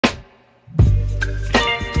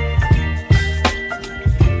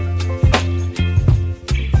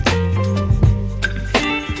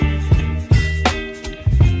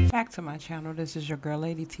to my channel. This is your girl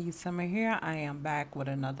LadyTSims here. I am back with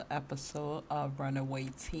another episode of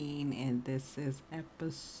Runaway Teen, and this is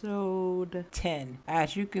episode 10.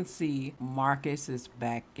 As you can see, Marcus is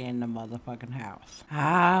back in the motherfucking house.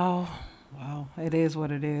 Well, it is what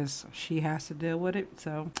it is. She has to deal with it.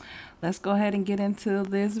 So let's go ahead and get into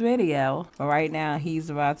this video. But right now, he's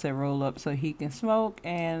about to roll up so he can smoke.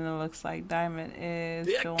 And it looks like Diamond is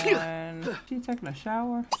doing... She taking a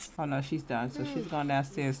shower? Oh, no, she's done. So she's going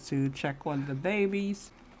downstairs to check on the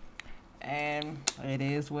babies. And it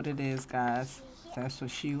is what it is, guys. That's what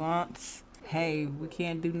she wants. Hey, we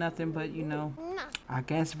can't do nothing but, you know, I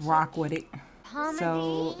guess rock with it.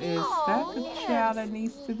 So, is that the child that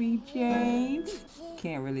needs to be changed?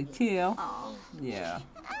 Can't really tell. Yeah.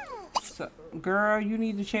 So, girl, you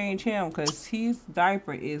need to change him because his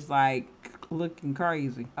diaper is like looking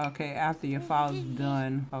crazy. Okay, after your father's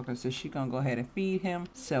done. Okay, so she's gonna go ahead and feed him.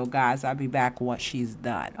 So, guys, I'll be back once she's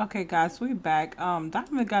done. Okay, guys, we back.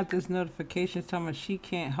 Diamond got this notification telling me she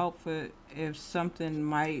can't help it if something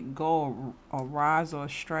might go awry or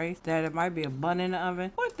astray, that it might be a bun in the oven.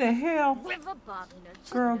 What the hell?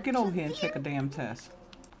 Girl, get over here and take a damn test.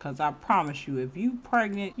 Because I promise you, if you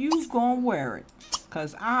pregnant, you gonna wear it.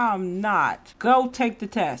 Because I'm not. Go take the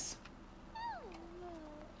test.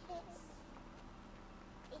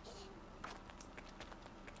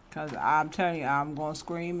 Because I'm telling you, I'm gonna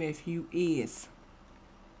scream if you is.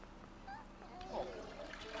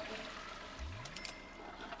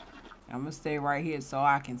 I'm gonna stay right here so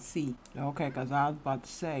I can see. Okay, because I was about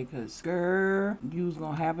to say, because, girl, you was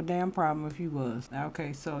gonna have a damn problem if you was.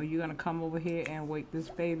 Okay, so you're gonna come over here and wake this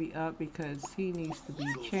baby up because he needs to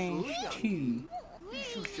be changed too.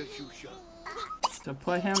 So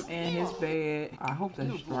put him in his bed. I hope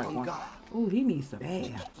that's the right one. Ooh, he needs a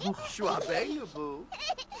bath.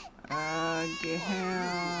 Get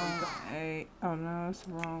him a... Oh, no, that's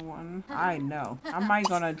the wrong one. I know. I might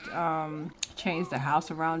gonna change the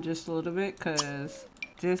house around just a little bit because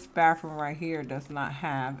this bathroom right here does not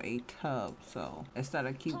have a tub. So instead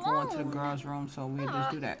of keep going to the girls' room, so we'll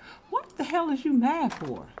just do that. What the hell is you mad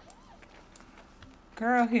for?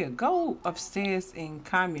 Girl, here, go upstairs and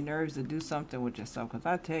calm your nerves to do something with yourself because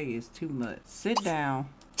I tell you, it's too much. Sit down.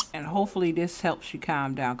 And hopefully this helps you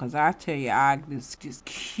calm down. Because I tell you, I just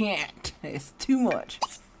can't. It's too much.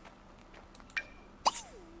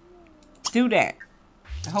 Do that.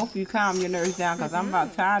 I hope you calm your nerves down. Because I'm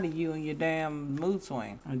about tired of you and your damn mood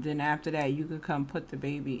swing. And then after that, you can come put the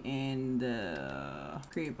baby in the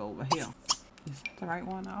crib over here. Is that the right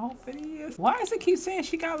one? I hope it is. Why does it keep saying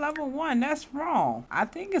she got level 1? That's wrong. I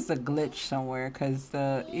think it's a glitch somewhere. Because,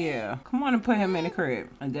 yeah. Come on and put him in the crib.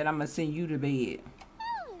 And then I'm going to send you to bed.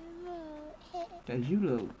 Cause you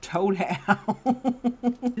look toe down.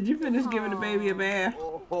 Did you finish giving the baby a bath?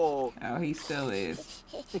 Oh, he still is.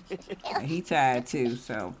 And he tired too,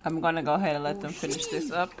 so I'm gonna go ahead and let them finish this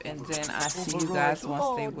up, and then I see you guys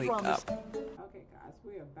once they wake up. Okay, guys,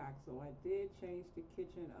 we are back. So I did change the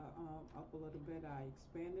kitchen up a little bit. I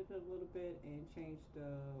expanded it a little bit and changed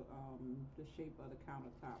the shape of the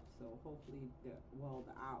countertop. So hopefully, the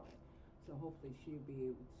outlet. So hopefully she'll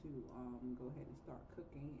be able to go ahead and start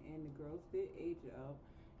cooking. And the girls did age up.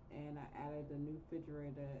 And I added the new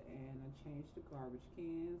refrigerator and I changed the garbage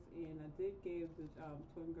cans. And I did give the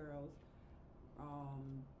twin girls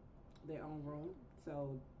their own room.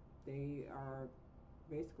 So they are,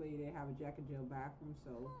 basically they have a Jack and Jill bathroom.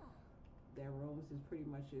 So their rooms is pretty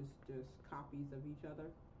much just copies of each other.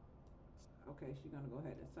 Okay, she's going to go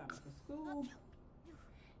ahead and sign up for school.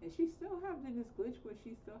 And she still has this glitch where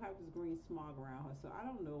she still has this green smog around her. So I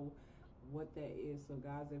don't know what that is. So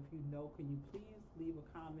guys, if you know, can you please leave a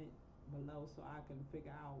comment below so I can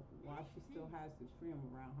figure out why she still has this film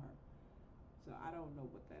around her. So I don't know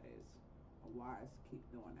what that is or why it's keep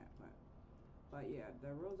doing that. But yeah, the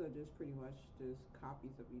rooms are just pretty much just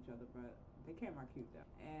copies of each other. But they came out cute though.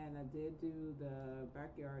 And I did do the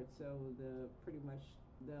backyard. So pretty much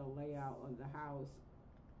the layout of the house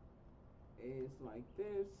is like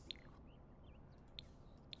this,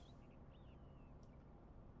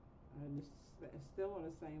 and it's still on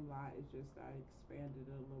the same lot. It's just I expanded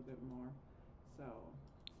it a little bit more, so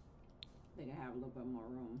they can have a little bit more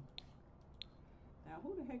room. Now,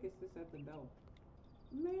 who the heck is this at the door?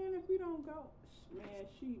 Man, if you don't go, man,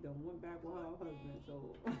 she done went back with her husband.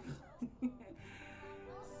 So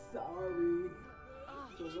sorry.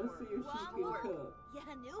 So let's see if she can cook.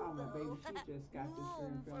 Oh, my baby, she just got this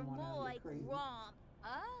green film on out of crazy.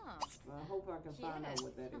 I hope I can find out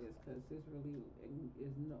what that is, because this really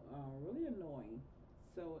is really annoying.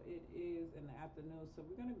 So it is in the afternoon, so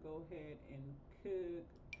we're going to go ahead and cook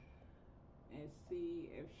and see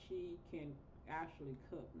if she can actually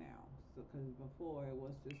cook now. So, because before it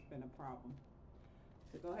was just been a problem.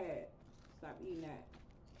 So go ahead, stop eating that.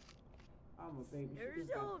 I'm a baby. She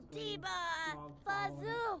just got small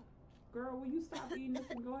swallowing. Girl, will you stop eating this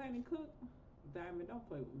and go ahead and cook? Diamond, don't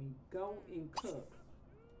play with me. Go and cook.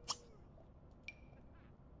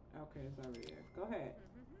 Okay, it's over here. Go ahead.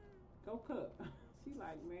 Go cook. She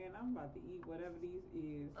like, man, I'm about to eat whatever these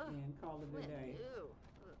is and call it a day.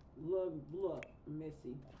 Look,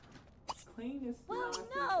 Missy. Clean this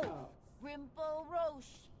nonsense up. Rimbo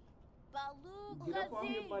Roche. Balu Get up on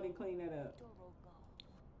your butt and clean that up.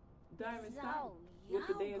 Diamond, stop with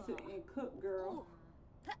the dancing and cook, girl.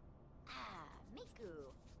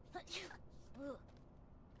 Miku.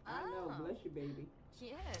 I know, bless you, baby.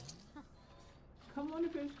 Yes. Come on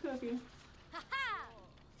and finish cooking.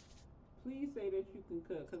 Please say that you can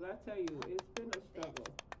cook, because I tell you, it's been a struggle.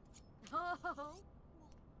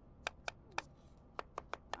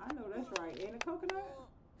 I know that's right. And a coconut?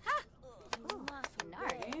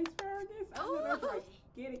 And asparagus? I know that's right.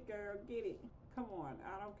 Get it, girl, get it. Come on,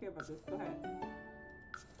 I don't care about this. Go ahead.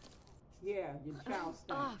 Yeah, your child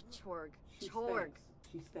stinks. Oh, chorg. She stinks.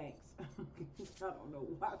 She stinks. I don't know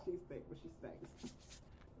why she stinks, but she stinks.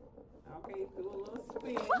 Okay, do a little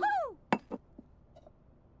spin.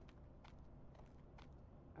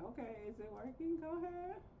 Okay, is it working? Go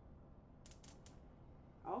ahead.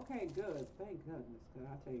 Okay, good. Thank goodness. Because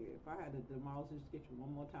I tell you, if I had to demolish this kitchen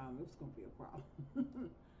one more time, it was going to be a problem.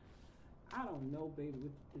 I don't know, baby,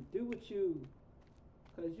 what to do with you.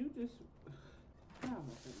 Because you just... Oh,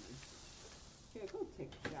 my goodness. Here, go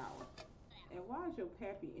take a shower. And why is your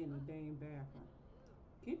pappy in the dang bathroom?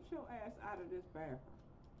 Get your ass out of this bathroom.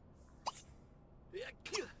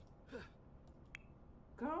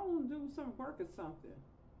 Go on and do some work or something.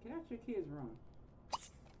 Get out your kids' room.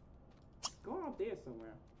 Go out there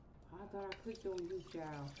somewhere. I thought I clicked on you,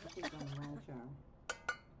 child. I clicked on the wrong child.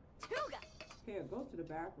 Here, go to the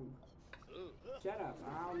bathroom. Shut up. I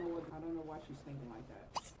don't know why she's thinking like that.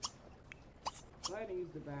 Go ahead and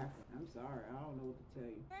use the bathroom. I'm sorry. I don't know what to tell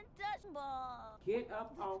you. Get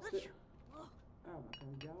up off the... Oh my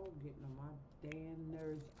God, y'all getting on my damn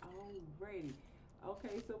nerves already.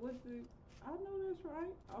 Okay, so what's the... I know that's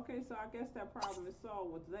right. Okay, so I guess that problem is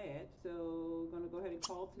solved with that. So, gonna go ahead and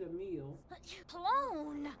call to the meal.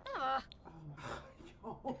 Clone! Oh my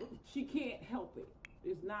God. She can't help it.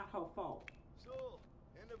 It's not her fault. So,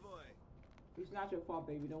 boy. It's not your fault,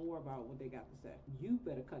 baby. Don't worry about what they got to say. You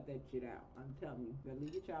better cut that shit out. I'm telling you. Better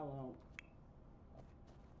leave your child alone.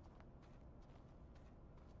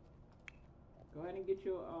 Go ahead and get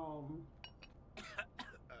your,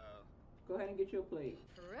 Go ahead and get your plate.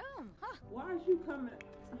 Room, huh? Why is you coming?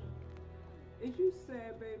 Is you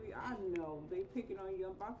sad, baby? I know. They picking on you.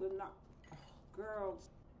 I'm about to knock. Oh, girl,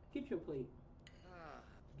 get your plate.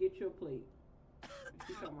 Get your plate.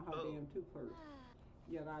 She's talking about her damn toothbrush.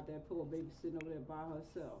 You got that poor baby sitting over there by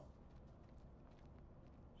herself.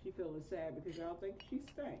 She feeling sad because y'all think she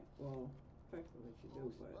stank. Well, effectively she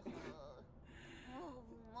do, but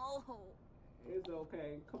it's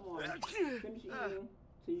okay. Come on, finish eating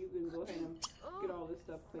so you can go ahead and get all this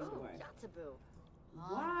stuff cleaned away.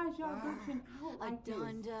 Why is y'all reaching out like this?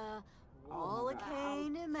 Adunda,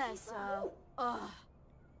 Wallacane, and Mesa.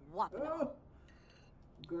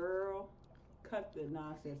 Girl, cut the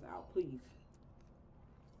nonsense out, please.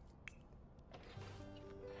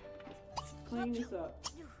 Clean this up.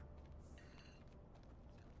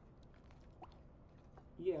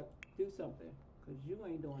 Yeah, do something. Because you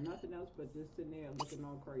ain't doing nothing else but just sitting there looking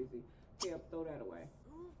all crazy. Here, throw that away.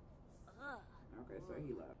 Okay, so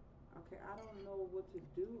he left. Okay, I don't know what to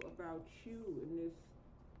do about you in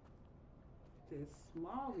this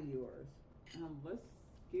small of yours. Let's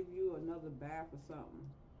give you another bath or something.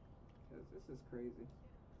 Because this is crazy.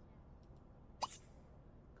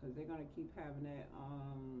 Because they're going to keep having that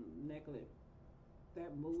necklet,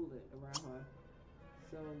 that mullet around her.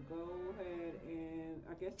 So go ahead and,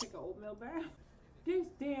 I guess, take an oatmeal bath. This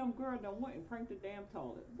damn girl done went and pranked the damn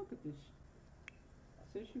toilet. Look at this.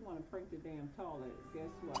 Since you want to prank the damn toilet,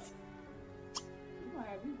 guess what? We're going to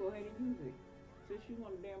have you go ahead and use it. Since you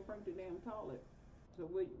want to damn prank the damn toilet. So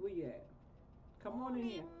where you at? Come on in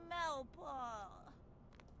here.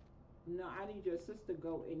 No, I need your sister to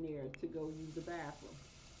go in there to go use the bathroom.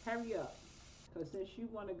 Hurry up. Because since you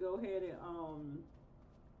want to go ahead and,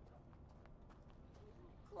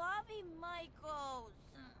 Clavy Michaels.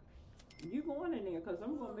 You going in there, because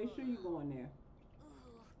I'm going to make sure you go in there.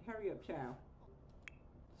 Hurry up, child.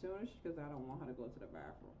 Soon as because I don't want her to go to the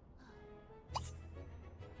bathroom.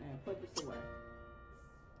 And put this away.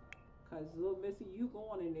 Because little Missy, you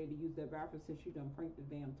going in there to use that bathroom since you done pranked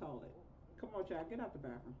the damn toilet. Come on, child, get out the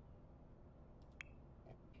bathroom.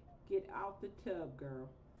 Get out the tub, girl.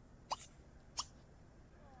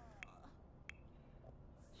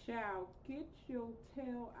 Child, get your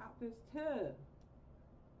tail out this tub.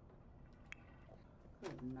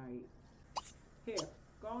 Good night. Here,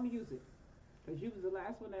 go on and use it. Because you was the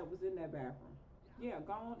last one that was in that bathroom. Yeah,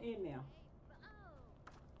 go on in now.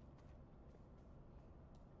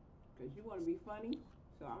 Because you want to be funny,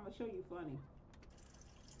 so I'm going to show you funny.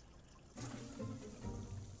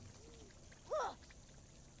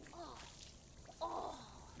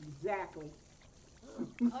 Exactly.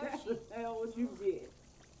 That's the hell what you get.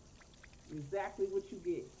 Exactly what you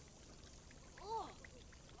get.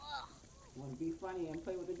 Want to be funny and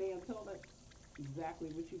play with the damn toilet? Exactly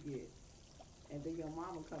what you get. And then your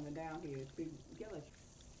mama coming down here to get us.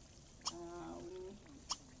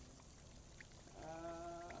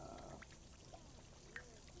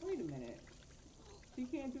 Wait a minute. She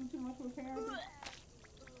can't do too much with parenting?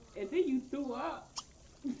 And then you threw up.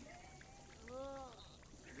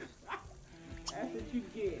 That's what you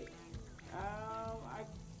get. I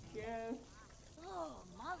guess. Oh,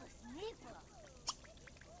 malas nipa.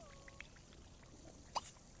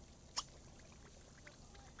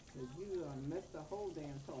 Cause you messed the whole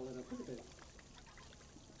damn toilet up. Look at this.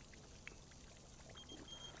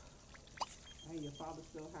 Hey, your father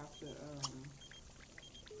still have to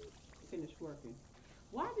finish working.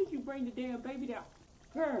 Why did you bring the damn baby down?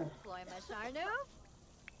 Girl. Floy Masharnu?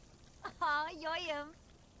 Ah, yoyum.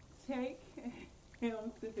 Take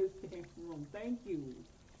him to his damn room. Thank you.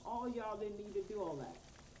 All y'all didn't need to do all that.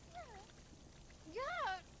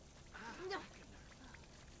 Yeah.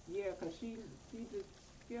 Yeah, cause she just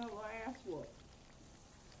got her ass whooped.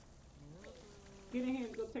 Get in here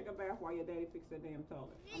and go take a bath while your daddy fix that damn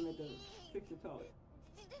toilet. I'm at the fix the toilet.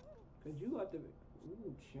 Cause you got to,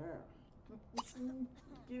 ooh, child. Get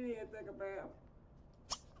in here and take a bath.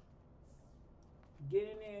 Get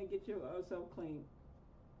in there and get yourself clean.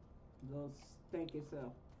 Little stink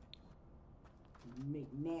yourself.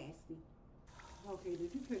 Make nasty. Okay,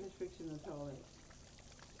 did you finish fixing the toilet?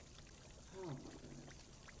 Oh my goodness.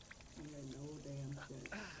 I made no damn sense.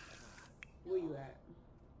 Where you at?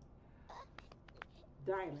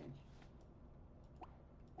 Diamond.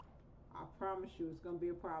 I promise you it's gonna be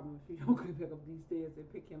a problem if you don't go pick up these stairs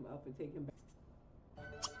and pick him up and take him back.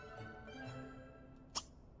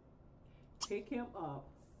 Pick him up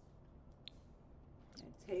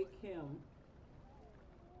and take him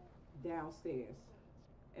downstairs.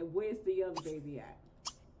 And where's the other baby at?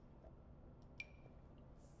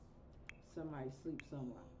 Somebody sleep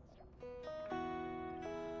somewhere.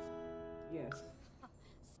 Yes.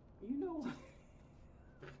 You know what?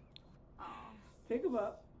 Pick him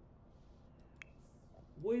up.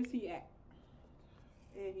 Where's he at?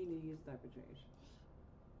 And he needs his diaper change.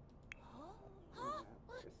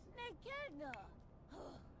 Naked.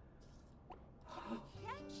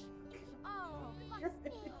 Oh,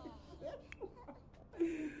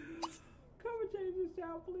 Come and change his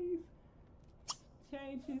child, please.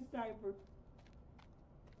 Change his diaper.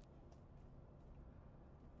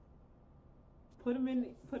 Put him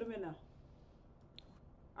in there.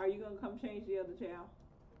 Are you gonna come change the other child?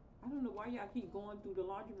 I don't know why y'all keep going through the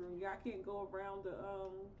laundry room. Y'all can't go around the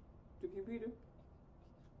computer.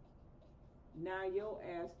 Now your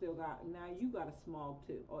ass now you got a small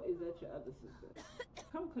too. Or is that your other sister?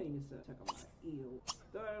 Come clean this up. Check them out. Ew.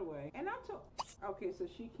 Throw it away. And I told, okay, so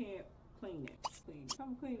she can't clean it.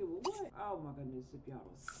 Come clean it with what? Oh my goodness, if y'all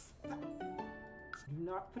don't stop. Do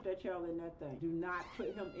not put that child in that thing. Do not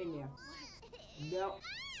put him in there. No.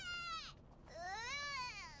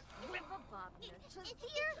 It's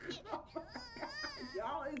here. Oh my God.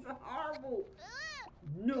 Y'all is horrible.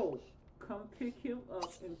 No. Come pick him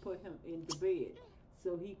up and put him in the bed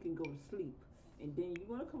so he can go to sleep. And then you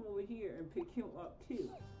want to come over here and pick him up too.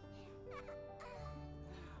 Oh my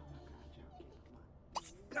God, y'all get on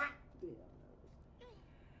my goddamn nerves.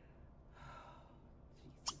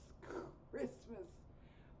 Jesus Christmas.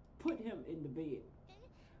 Put him in the bed.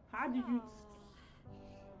 How did you...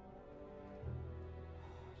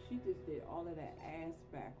 She just did all of that ass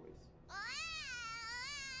backwards.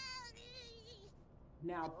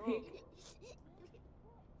 Now pick...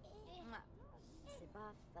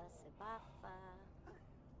 Sibafa, sibafa.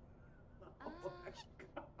 Oh my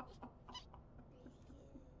God.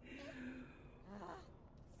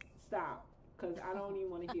 Stop, because I don't even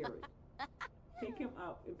want to hear it. Pick him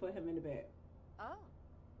up and put him in the bed. Oh.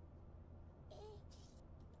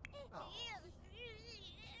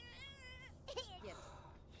 Yes.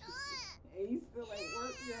 And he still ain't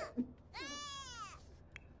worked yet.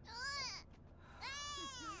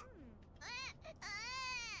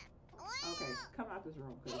 Okay, come out this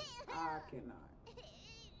room, because I cannot.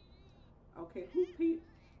 Okay, who peed?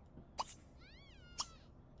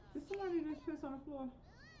 Did somebody just piss on the floor?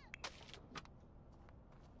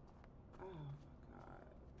 Oh my god.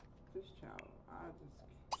 This child, I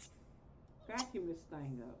just vacuum this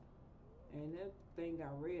thing up. And that thing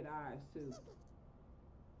got red eyes too.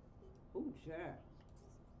 Ooh, child.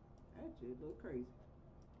 That shit look crazy.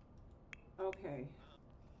 Okay.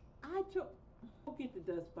 Go get the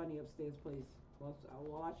dust bunny upstairs, please.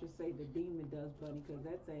 Well, I should say the demon dust bunny, because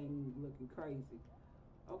that thing looking crazy.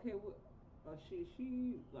 Okay,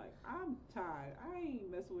 she like, I'm tired. I ain't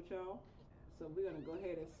messing with y'all. So we're gonna go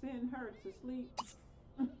ahead and send her to sleep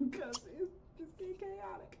because it's just getting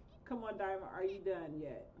chaotic. Come on, Diamond, are you done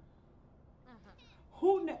yet?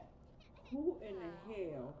 Who in the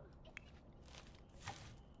hell?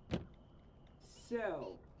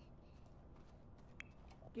 So,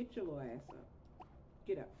 get your little ass up.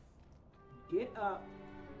 Get up. Get up.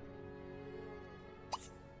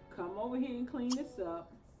 Come over here and clean this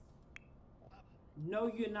up.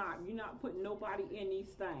 No, you're not. You're not putting nobody in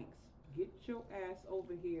these things. Get your ass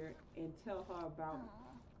over here and tell her about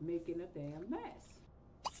making a damn mess.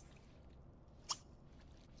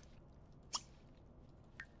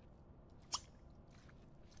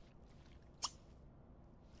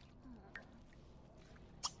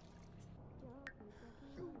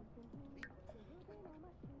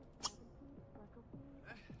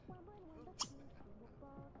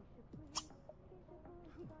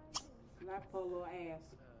 Slap her little ass.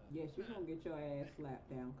 Yes, you're gonna get your ass slapped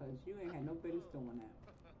down because you ain't had no business doing that.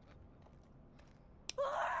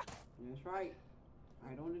 That's right.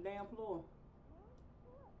 Right on the damn floor.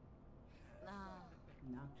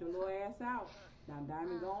 Knocked your little ass out. Now,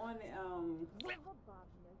 Diamond, go on.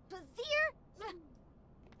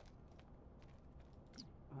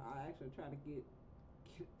 I actually try to get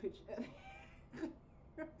picture.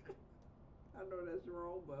 I know that's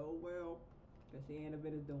wrong, but oh well. Because she ain't a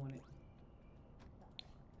bit of doing it.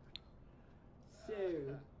 So,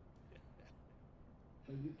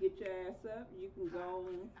 when you get your ass up, you can go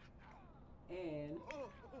and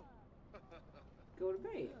go to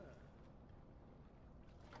bed.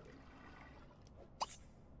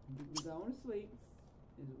 You can go to sleep.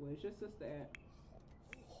 Where's your sister at?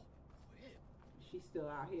 She's still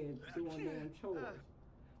out here doing damn chores.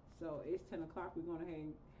 So it's 10 o'clock. We're going to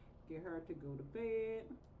get her to go to bed.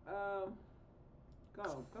 Go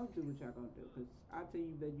do what y'all gonna do. Cause I tell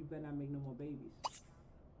you that you better not make no more babies.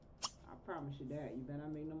 I promise you that. You better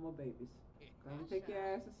not make no more babies. Go and take your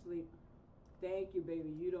ass to sleep. Thank you, baby.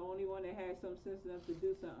 You the only one that has some sense enough to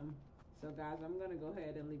do something. So guys, I'm gonna go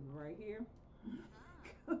ahead and leave it right here.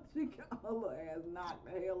 She got her little ass knocked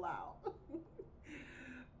the hell out.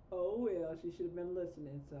 Oh well, she should have been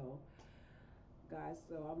listening. So guys,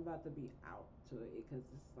 so I'm about to be out to it because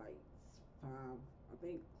it's like 5, I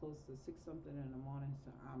think close to 6 something in the morning,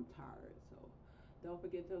 so I'm tired. So don't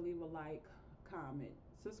forget to leave a like, comment,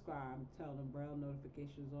 subscribe, tell them bell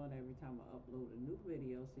notifications on every time I upload a new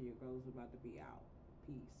video so your girl's about to be out.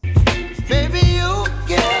 Peace. Baby, you